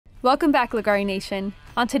Welcome back, Leggari Nation.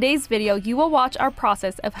 On today's video, you will watch our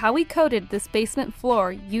process of how we coated this basement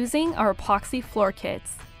floor using our epoxy floor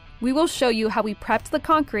kits. We will show you how we prepped the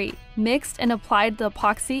concrete, mixed and applied the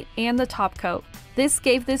epoxy and the top coat. This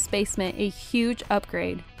gave this basement a huge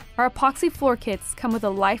upgrade. Our epoxy floor kits come with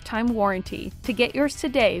a lifetime warranty. To get yours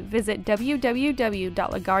today, visit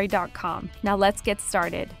www.leggari.com. Now let's get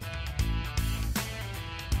started.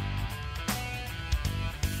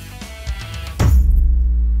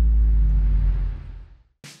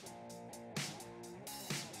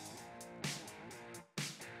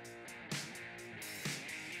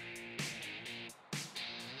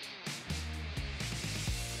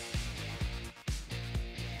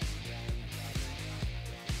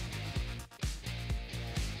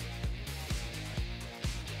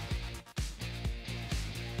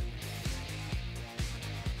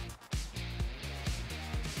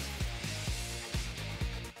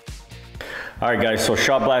 All right guys, so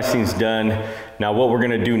shot blasting's done. Now what we're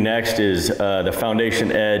gonna do next is the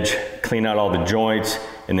foundation edge, clean out all the joints,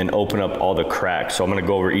 and then open up all the cracks. So I'm gonna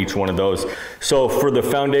go over each one of those. So for the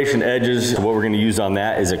foundation edges, what we're gonna use on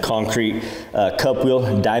that is a concrete cup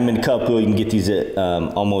wheel, diamond cup wheel. You can get these at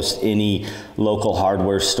almost any local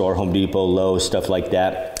hardware store, Home Depot, Lowe's, stuff like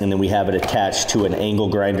that. And then we have it attached to an angle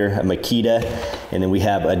grinder, a Makita, and then we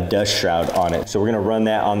have a dust shroud on it. So we're gonna run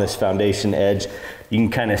that on this foundation edge. You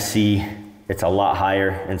can kind of see it's a lot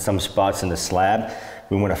higher in some spots in the slab.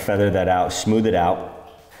 We want to feather that out, smooth it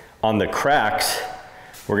out. On the cracks,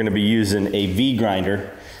 we're going to be using a V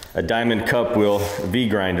grinder, a diamond cup wheel V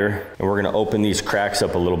grinder, and we're going to open these cracks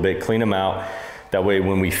up a little bit, clean them out. That way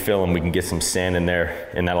when we fill them, we can get some sand in there,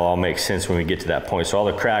 and that'll all make sense when we get to that point. So all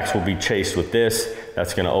the cracks will be chased with this.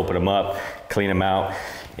 That's going to open them up, clean them out.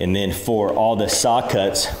 And then for all the saw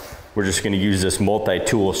cuts, we're just going to use this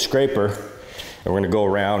multi-tool scraper. And we're gonna go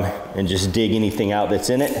around and just dig anything out that's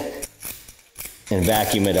in it and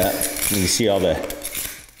vacuum it up. You can see all the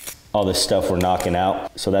stuff we're knocking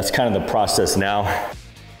out. So that's kind of the process now.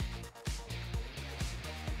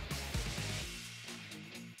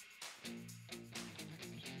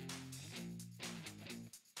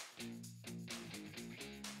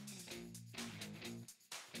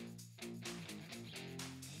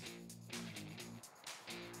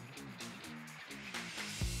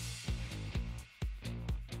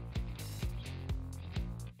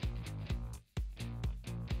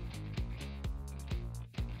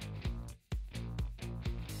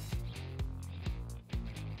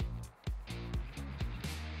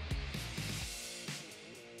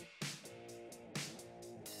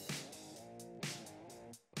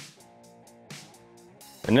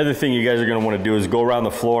 Another thing you guys are gonna wanna do is go around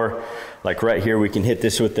the floor. Like right here, we can hit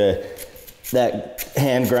this with that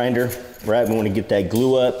hand grinder, right? We wanna get that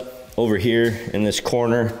glue up. Over here in this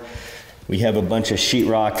corner, we have a bunch of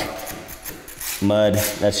sheetrock mud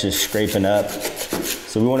that's just scraping up.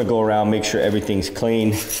 So we wanna go around, make sure everything's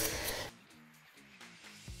clean.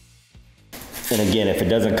 And again, if it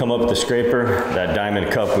doesn't come up with the scraper, that diamond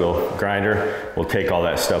cup wheel grinder will take all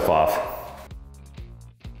that stuff off.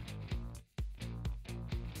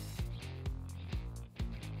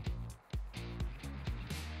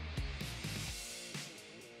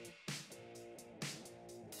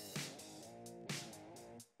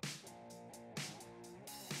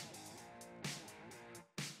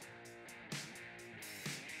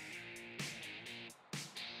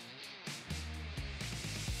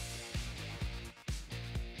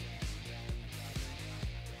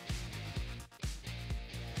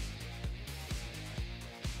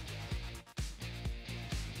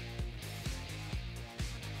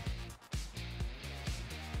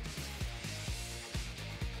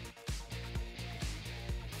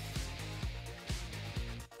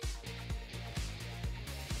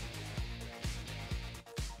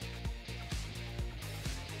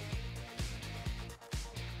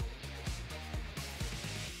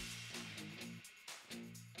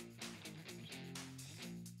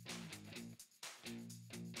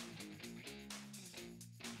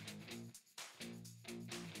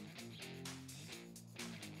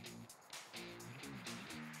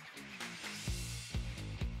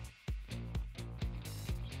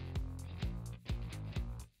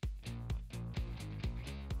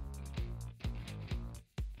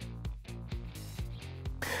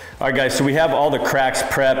 All right guys, so we have all the cracks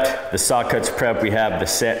prepped, the saw cuts prepped, we have the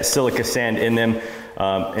silica sand in them.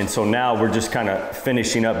 And so now we're just kind of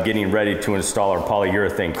finishing up, getting ready to install our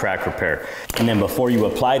polyurethane crack repair. And then before you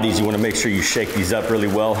apply these, you want to make sure you shake these up really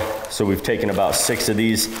well. So we've taken about 6 of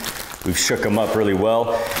these, we've shook them up really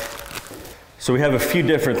well. So we have a few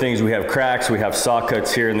different things. We have cracks, we have saw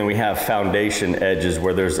cuts here, and then we have foundation edges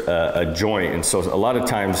where there's a joint. And so a lot of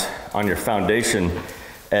times on your foundation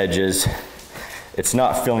edges, it's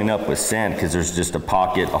not filling up with sand because there's just a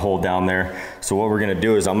pocket, a hole down there. So what we're gonna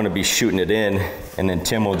do is I'm gonna be shooting it in, and then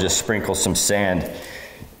Tim will just sprinkle some sand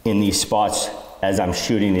in these spots as I'm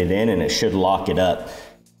shooting it in, and it should lock it up.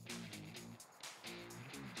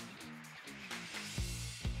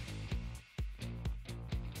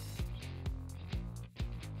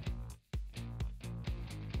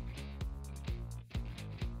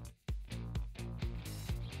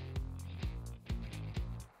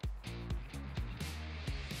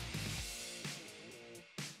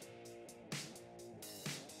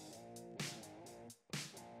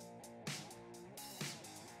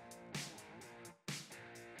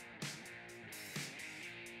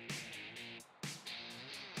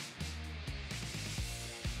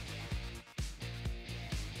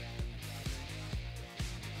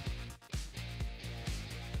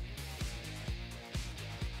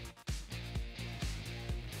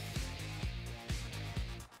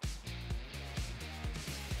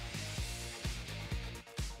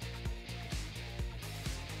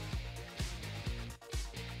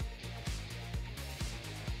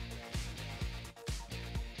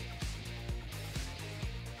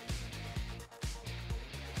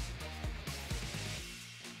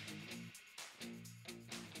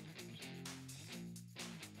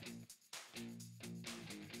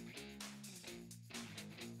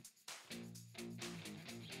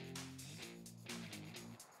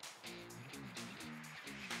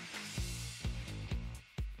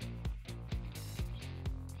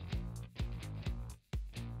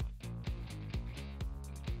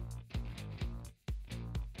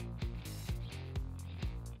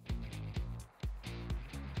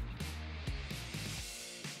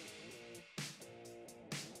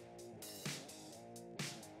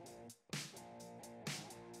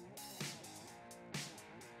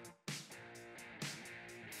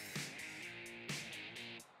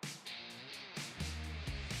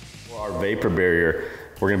 For our vapor barrier,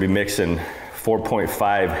 we're gonna be mixing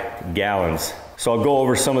 4.5 gallons. So I'll go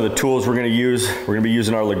over some of the tools we're gonna use. We're gonna be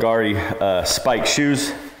using our Leggari spike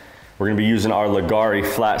shoes. We're gonna be using our Leggari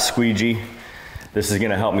flat squeegee. This is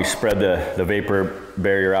gonna help me spread the vapor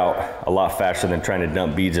barrier out a lot faster than trying to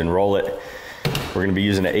dump beads and roll it. We're gonna be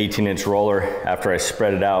using an 18-inch roller. After I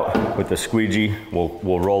spread it out with the squeegee,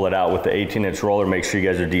 we'll roll it out with the 18-inch roller. Make sure you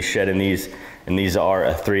guys are de-shedding these, and these are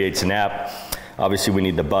a 3/8 nap. Obviously we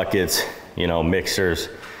need the buckets, you know, mixers,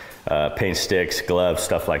 paint sticks, gloves,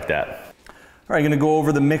 stuff like that. All right, gonna go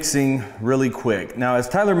over the mixing really quick. Now, as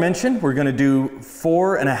Tyler mentioned, we're gonna do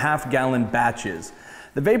 4.5 gallon batches.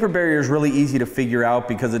 The vapor barrier is really easy to figure out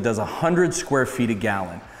because it does 100 square feet a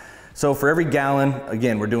gallon. So for every gallon,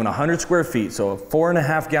 again, we're doing 100 square feet. So a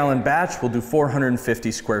 4.5 gallon batch will do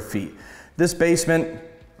 450 square feet. This basement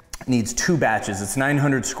needs 2 batches. It's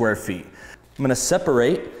 900 square feet. I'm gonna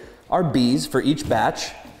separate our bees for each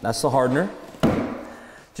batch. That's the hardener.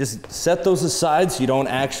 Just set those aside so you don't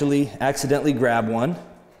actually accidentally grab one.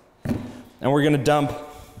 And we're gonna dump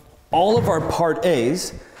all of our part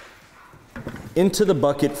A's into the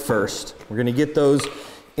bucket first. We're gonna get those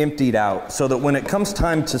emptied out so that when it comes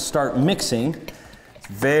time to start mixing, it's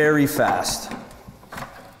very fast.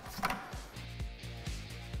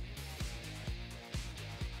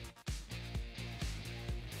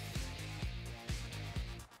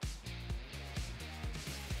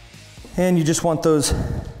 And you just want those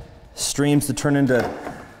streams to turn into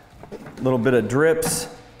a little bit of drips.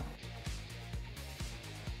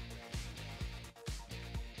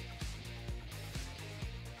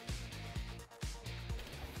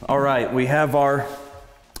 All right, we have our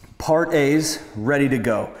part A's ready to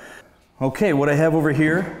go. Okay, what I have over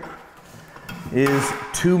here is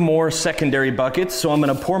 2 more secondary buckets. So I'm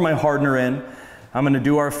gonna pour my hardener in. I'm gonna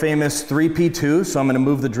do our famous 3P2, so I'm gonna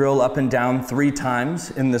move the drill up and down 3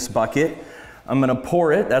 times in this bucket. I'm gonna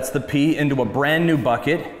pour it, that's the P, into a brand new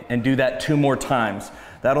bucket and do that 2 more times.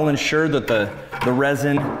 That'll ensure that the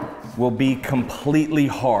resin will be completely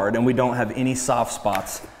hard and we don't have any soft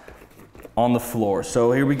spots on the floor.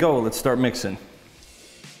 So here we go, let's start mixing.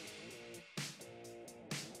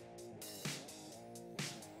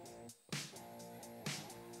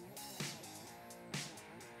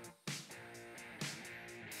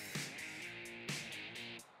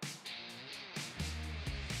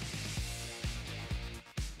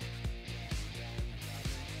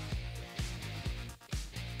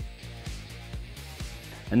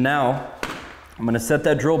 And now I'm gonna set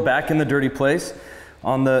that drill back in the dirty place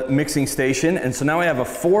on the mixing station. And so now I have a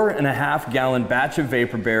 4.5 gallon batch of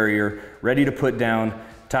vapor barrier ready to put down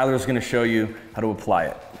Tyler's gonna show you how to apply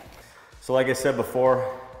it. So like I said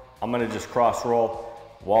before, I'm gonna just cross roll,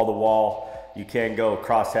 wall to wall. You can go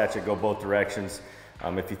cross hatch it, go both directions.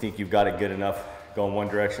 If you think you've got it good enough, go in one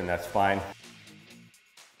direction, that's fine.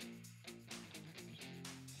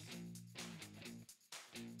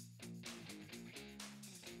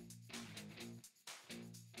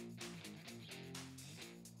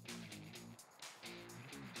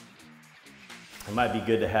 It might be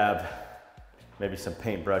good to have maybe some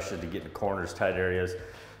paint brushes to get in the corners, tight areas.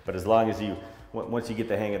 But as long as once you get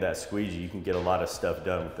the hang of that squeegee, you can get a lot of stuff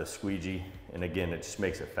done with the squeegee. And again, it just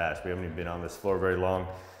makes it fast. We haven't even been on this floor very long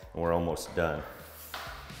and we're almost done.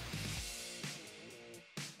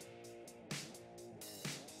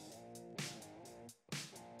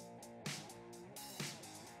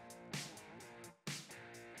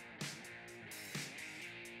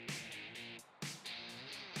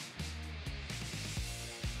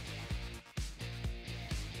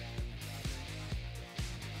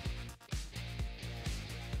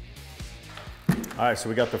 All right, so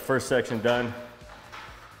we got the first section done.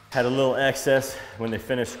 Had a little excess when they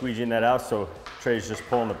finished squeegeeing that out, so Trey's just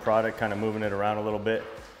pulling the product, kind of moving it around a little bit.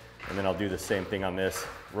 And then I'll do the same thing on this,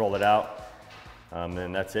 roll it out.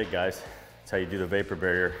 And that's it, guys. That's how you do the vapor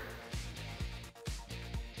barrier.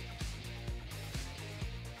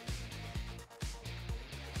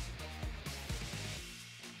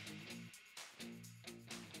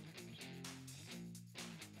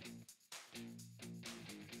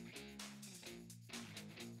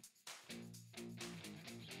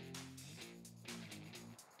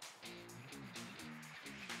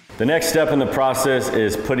 The next step in the process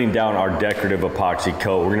is putting down our decorative epoxy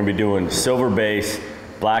coat. We're gonna be doing silver base,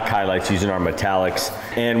 black highlights using our metallics,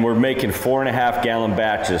 and we're making 4.5 gallon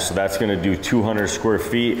batches. So that's gonna do 200 square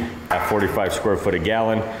feet at 45 square foot a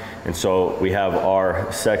gallon. And so we have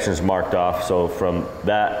our sections marked off. So from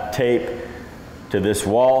that tape to this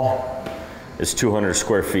wall is 200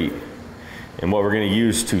 square feet. And what we're gonna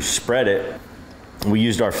use to spread it, we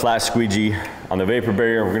used our flat squeegee on the vapor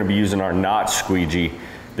barrier. We're gonna be using our notch squeegee.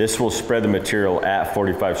 This will spread the material at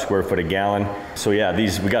 45 square foot a gallon. So yeah,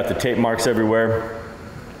 we got the tape marks everywhere.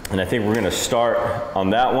 And I think we're gonna start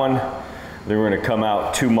on that one. Then we're gonna come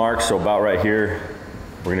out 2 marks, so about right here.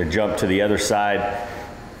 We're gonna jump to the other side,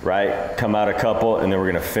 right? Come out a couple, and then we're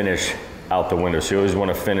gonna finish out the window. So you always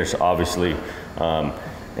wanna finish, obviously,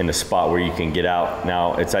 in the spot where you can get out.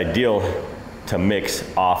 Now, it's ideal to mix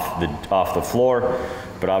off the floor,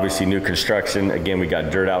 but obviously new construction, again, we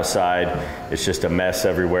got dirt outside. It's just a mess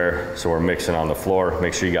everywhere, so we're mixing on the floor.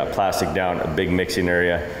 Make sure you got plastic down, a big mixing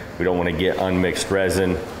area. We don't wanna get unmixed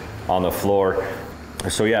resin on the floor.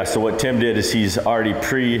 So yeah, so what Tim did is he's already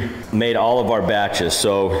pre-made all of our batches.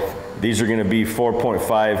 So these are gonna be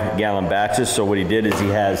 4.5 gallon batches. So what he did is he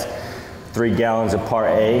has 3 gallons of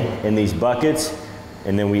part A in these buckets,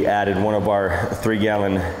 and then we added one of our 3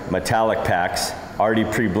 gallon metallic packs, already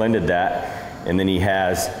pre-blended that. And then he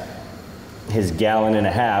has his 1.5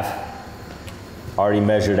 gallons already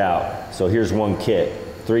measured out. So here's one kit.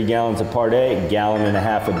 3 gallons of part A, 1.5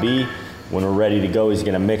 gallons of B. When we're ready to go, he's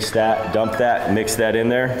gonna mix that, dump that, mix that in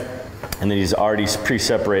there. And then he's already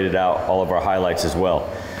pre-separated out all of our highlights as well.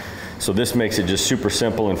 So this makes it just super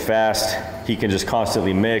simple and fast. He can just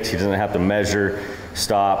constantly mix. He doesn't have to measure,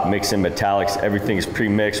 stop, mix in metallics. Everything is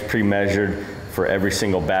pre-mixed, pre-measured for every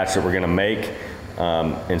single batch that we're gonna make.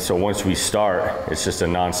 And so once we start, it's just a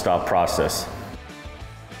non-stop process.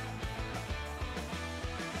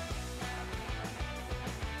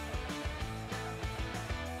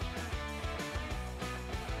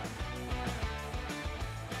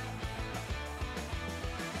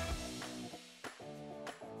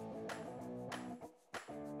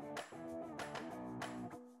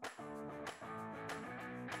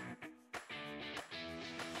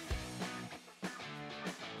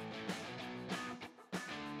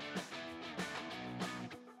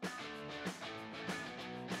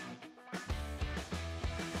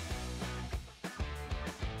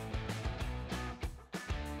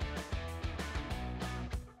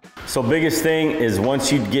 So biggest thing is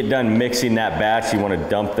once you get done mixing that batch, you want to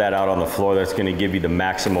dump that out on the floor. That's going to give you the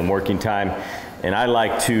maximum working time. And I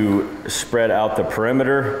like to spread out the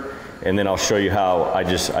perimeter, and then I'll show you how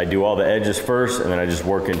I do all the edges first, and then I just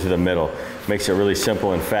work into the middle. Makes it really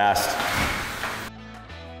simple and fast.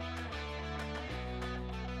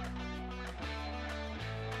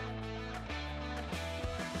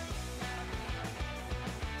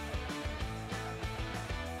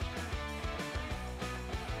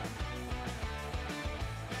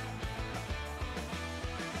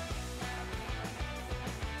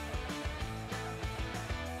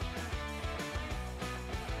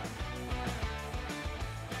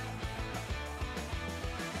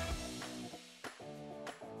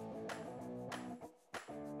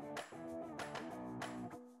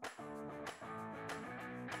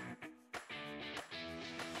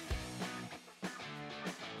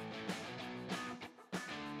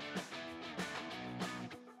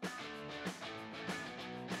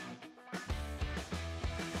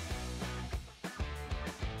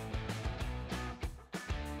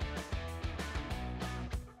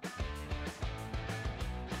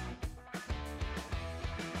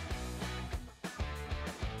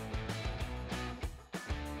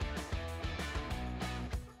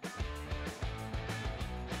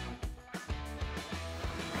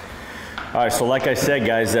 All right, so like I said,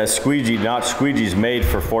 guys, that squeegee, not squeegee, is made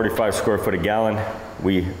for 45 square foot a gallon.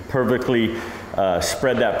 We perfectly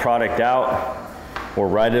spread that product out. We're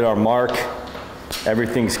right at our mark.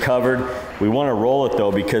 Everything's covered. We want to roll it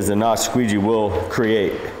though, because the not squeegee will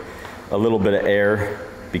create a little bit of air,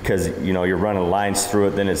 because you know you're running lines through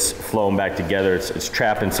it, then it's flowing back together. It's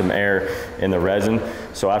trapping some air in the resin.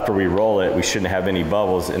 So after we roll it, we shouldn't have any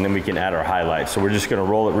bubbles, and then we can add our highlights. So we're just going to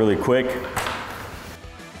roll it really quick.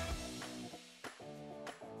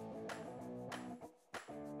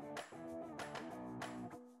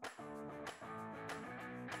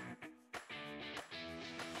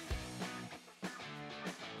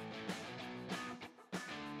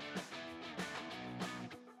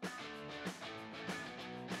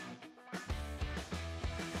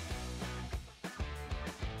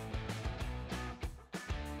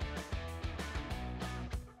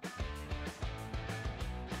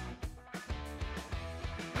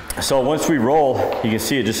 So once we roll, you can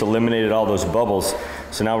see it just eliminated all those bubbles.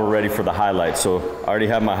 So now we're ready for the highlights. So I already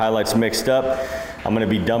have my highlights mixed up. I'm gonna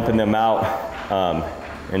be dumping them out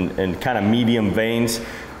in kind of medium veins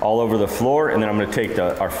all over the floor. And then I'm gonna take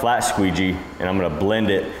our flat squeegee and I'm gonna blend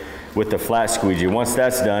it with the flat squeegee. Once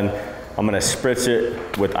that's done, I'm gonna spritz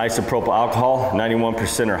it with isopropyl alcohol,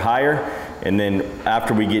 91% or higher. And then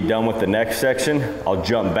after we get done with the next section, I'll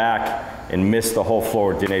jump back and mist the whole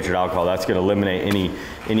floor with denatured alcohol. That's gonna eliminate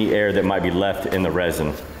any air that might be left in the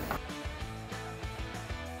resin.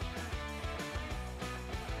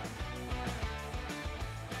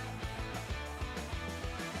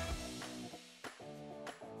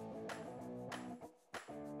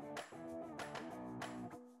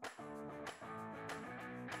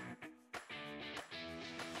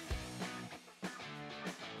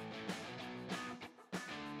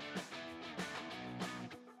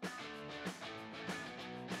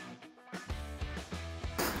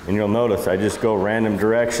 And you'll notice I just go random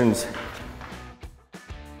directions.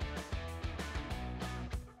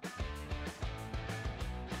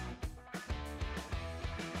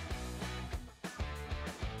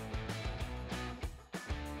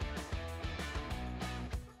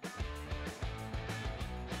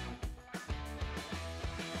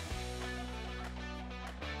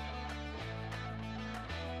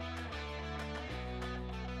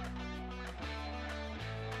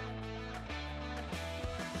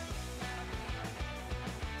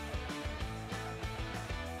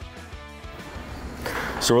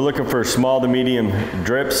 So we're looking for small to medium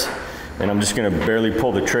drips, and I'm just gonna barely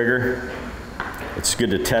pull the trigger. It's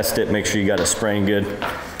good to test it, make sure you got it spraying good.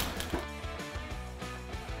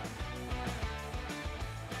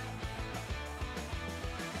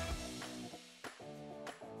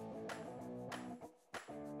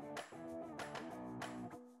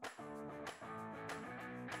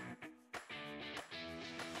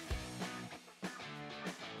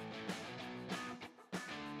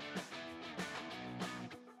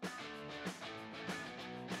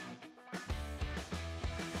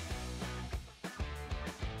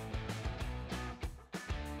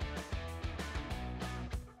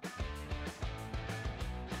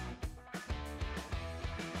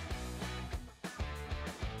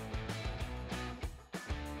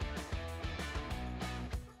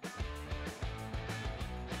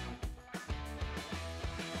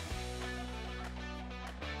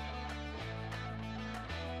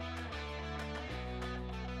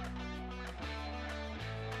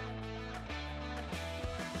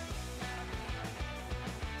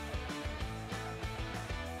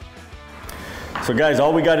 So guys,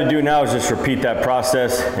 all we got to do now is just repeat that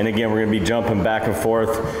process. And again, we're going to be jumping back and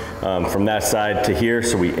forth from that side to here,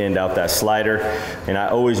 so we end out that slider. And I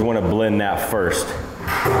always want to blend that first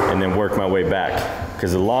and then work my way back.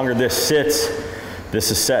 Because the longer this sits,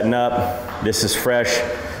 this is setting up, this is fresh,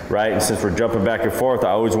 right? And since we're jumping back and forth, I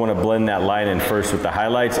always want to blend that line in first with the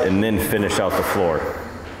highlights and then finish out the floor.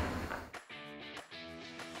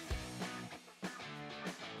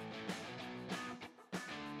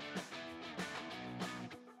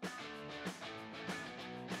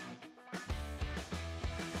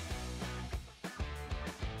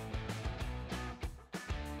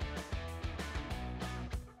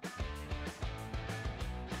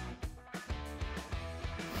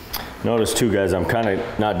 Notice too, guys, I'm kind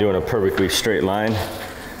of not doing a perfectly straight line.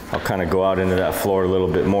 I'll kind of go out into that floor a little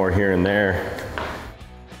bit more here and there.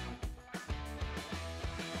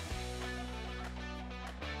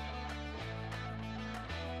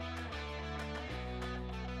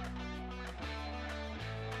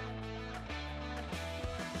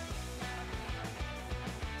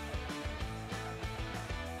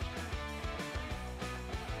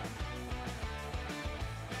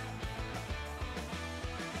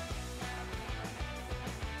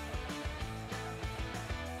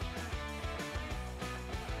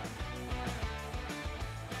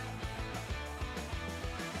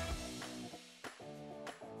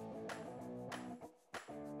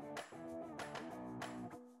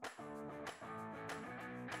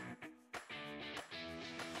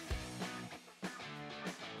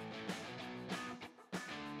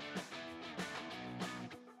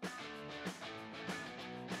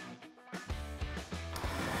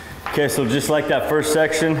 Okay, so just like that first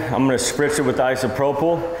section, I'm gonna spritz it with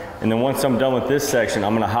isopropyl, and then once I'm done with this section,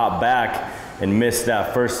 I'm gonna hop back and mist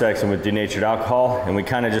that first section with denatured alcohol, and we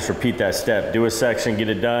kind of just repeat that step. Do a section, get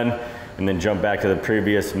it done, and then jump back to the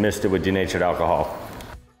previous, mist it with denatured alcohol.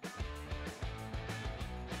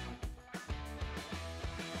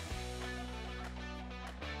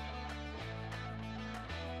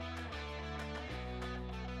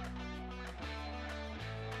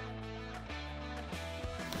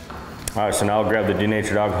 All right, so now I'll grab the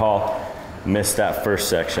denatured alcohol, mist that first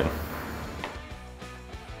section.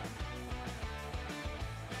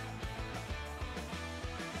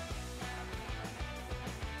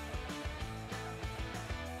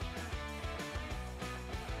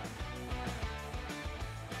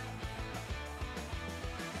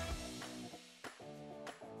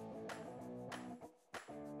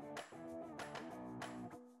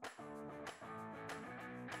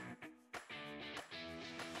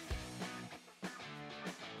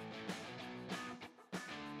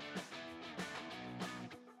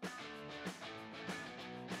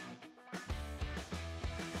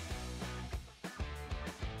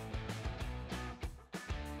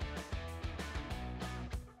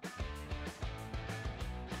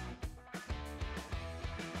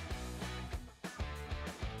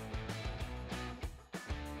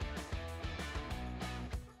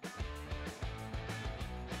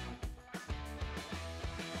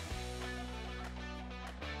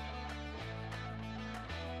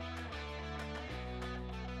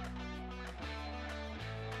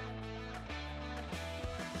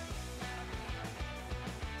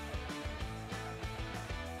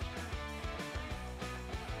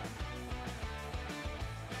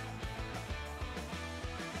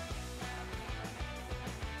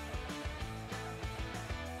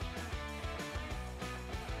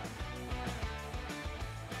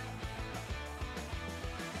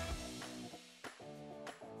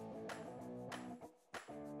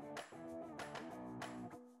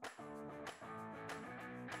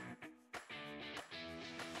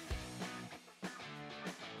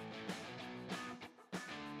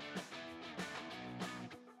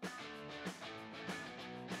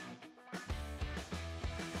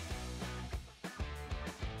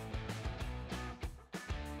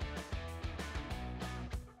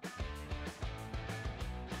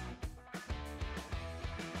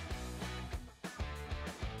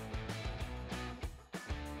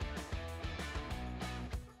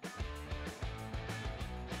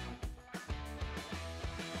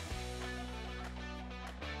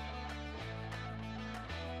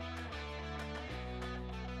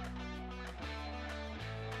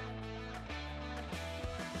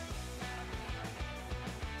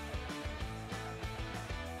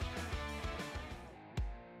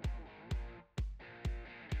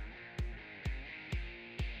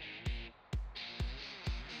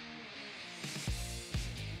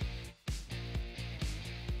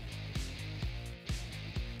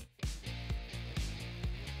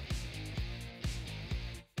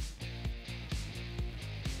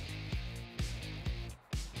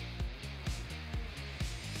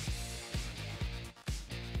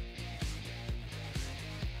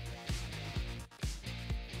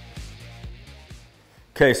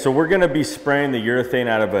 Okay, so we're gonna be spraying the urethane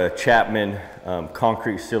out of a Chapman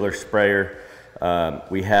concrete sealer sprayer.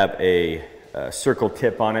 We have a circle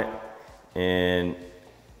tip on it, and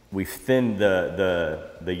we've thinned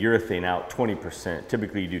the urethane out 20%.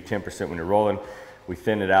 Typically you do 10% when you're rolling. We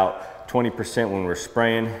thin it out 20% when we're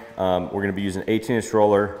spraying. We're gonna be using 18-inch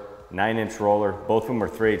roller, 9-inch roller. Both of them are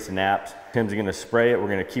 3/8 naps. Tim's gonna spray it. We're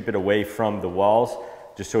gonna keep it away from the walls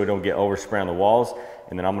just so we don't get overspray on the walls.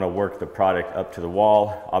 And then I'm gonna work the product up to the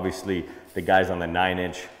wall. Obviously, the guys on the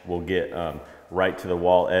 9-inch will get right to the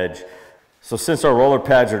wall edge. So since our roller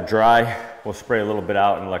pads are dry, we'll spray a little bit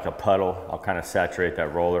out in like a puddle. I'll kind of saturate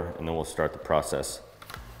that roller, and then we'll start the process.